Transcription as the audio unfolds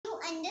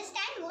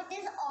understand what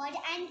is odd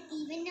and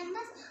even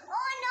numbers?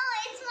 Oh no,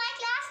 it's my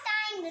class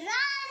time.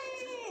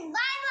 Run!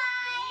 Bye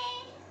bye.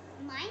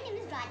 My name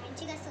is Raj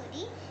Vanshika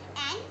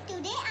and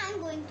today I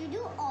am going to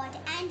do odd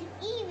and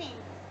even.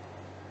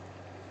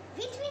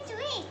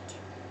 Wait.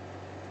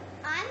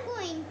 I am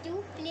going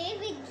to play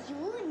with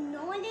you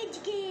knowledge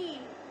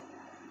game.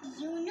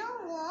 You know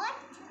what?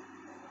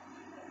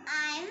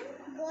 I am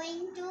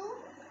going to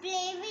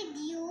play with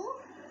you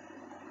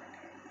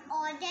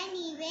odd and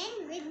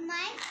even with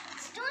my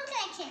stone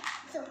collection.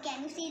 So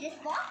can you see this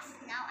box?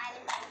 Now I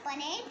will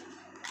open it.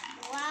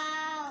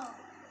 Wow!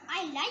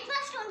 I like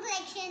my stone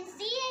collection.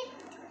 See it?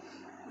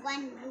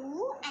 1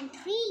 blue and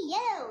 3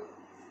 yellow.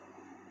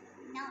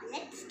 Now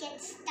let's get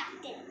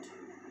started.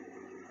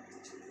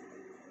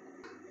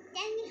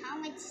 Tell me how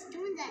much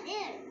stones are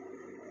there.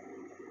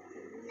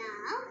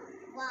 Now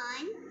 1,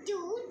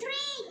 2, 3.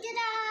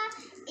 Ta-da!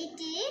 It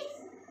is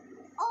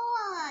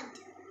odd.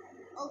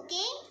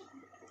 Okay?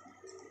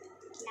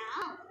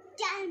 Now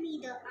tell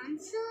me the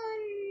answer.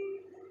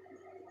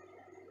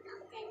 Now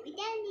tell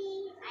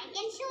me. I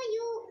can show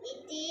you.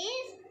 It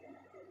is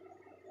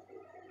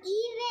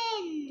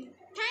even.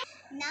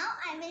 Now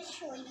I will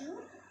show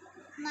you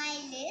my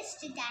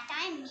list that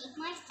I make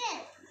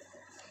myself.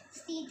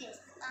 See this.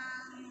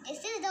 This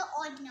is the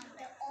odd number.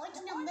 The odd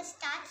number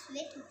starts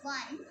with 1,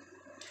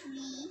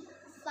 3,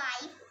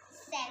 5,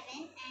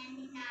 7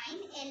 and 9,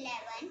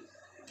 11,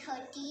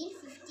 13,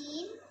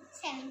 15,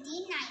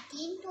 17,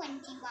 19,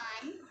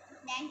 21,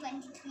 then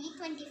 23,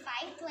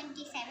 25,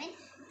 27,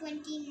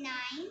 29,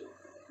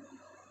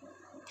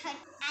 30.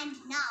 And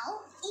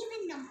now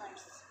even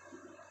numbers.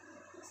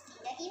 See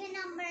the even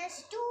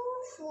numbers 2,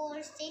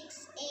 4,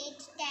 6,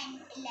 8,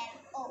 10,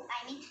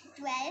 11,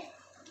 12,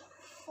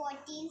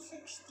 14,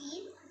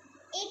 16,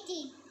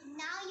 18.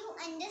 Now you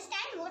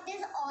understand what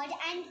is odd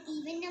and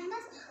even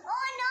numbers?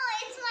 Oh no,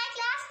 it's my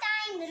class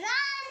time.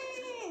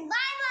 Run!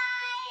 Bye!